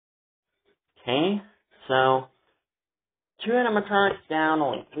Okay, so 2 animatronics down,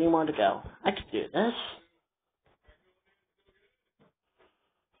 only 3 more to go. I can do this.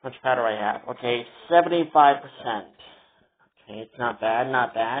 How much power do I have? Okay, 75%. Okay, it's not bad,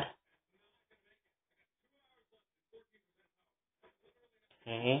 not bad.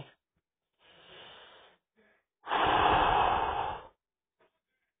 Okay.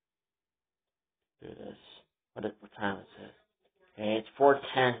 Do this. What time is it? Okay, it's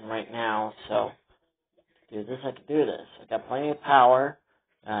 4:10 right now, so do this, I can do this. I got plenty of power.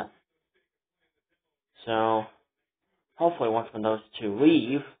 So hopefully once when those 2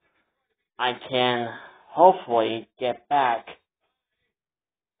 leave, I can hopefully get back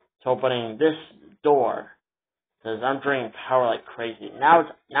to opening this door. Because I'm draining power like crazy.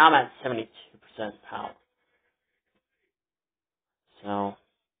 Now I'm at 72% power. So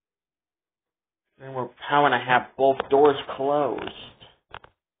more power when I have both doors closed.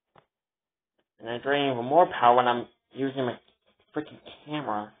 And I drain even more power when I'm using my freaking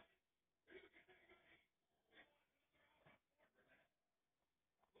camera.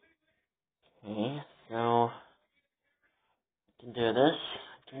 Okay, so I can do this.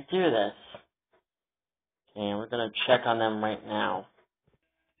 I can do this. Okay, we're gonna check on them right now.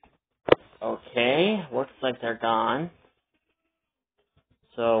 Okay, looks like they're gone.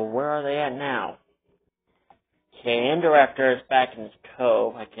 So where are they at now? Okay, Indirector is back in his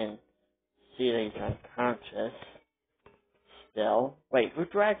cove. I can see that he's unconscious still. Wait, who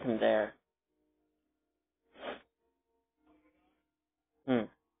dragged him there?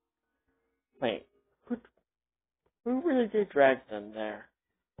 Wait, who really did drag them there?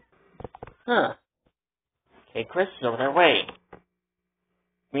 Huh. Okay, Chris is over there. Wait.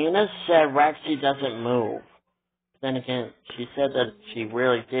 Mina said Rexy doesn't move. Then again, she said that she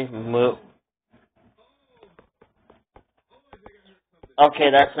really did move.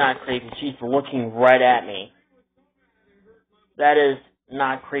 Okay, that's not creepy. She's looking right at me. That is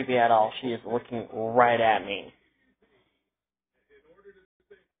not creepy at all. She is looking right at me.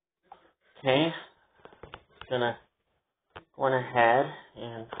 Okay. Gonna go on ahead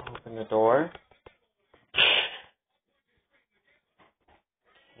and open the door.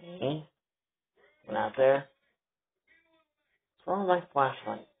 Okay. Went out there. What's wrong with my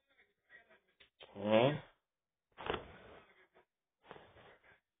flashlight? Okay.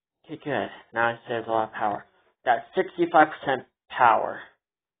 Okay, good. Now it saves a lot of power. Got 65% power.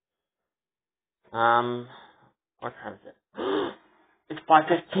 What time is it? It's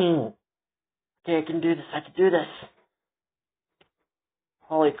 5:15. Okay, I can do this. I can do this.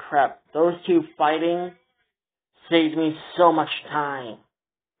 Holy crap. Those 2 fighting saved me so much time.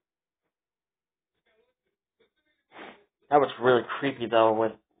 That was really creepy, though,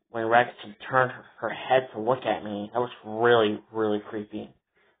 when Rexy turned her head to look at me. That was really, really creepy.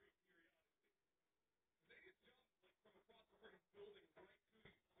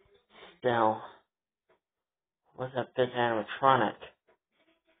 Still, what's that big animatronic?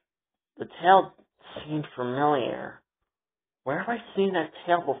 The tail seemed familiar. Where have I seen that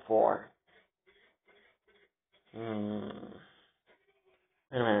tail before? Wait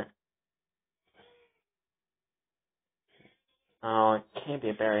a minute. Oh, it can't be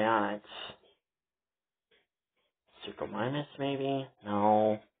a baryonyx. Suchomimus, maybe?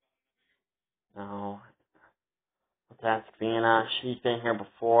 No. Let's ask Vienna. She's been here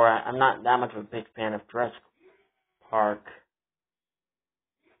before. I'm not that much of a big fan of Jurassic Park.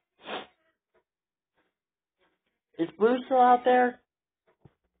 Is Blue still out there?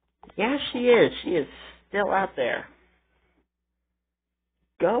 Yeah, she is. She is still out there.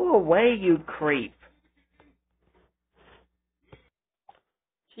 Go away, you creep.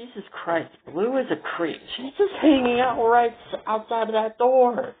 Jesus Christ, Blue is a creep. She's just hanging out right outside of that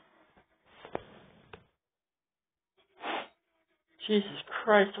door. Jesus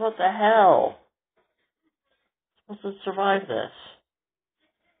Christ, what the hell? I'm supposed to survive this.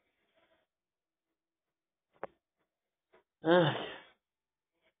 Ugh.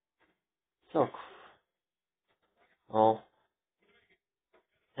 So, well,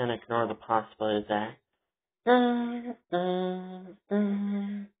 and ignore the possibility that.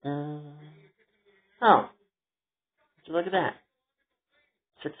 Oh, would you look at that?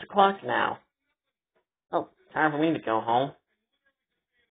 6 o'clock now. Oh, time for me to go home.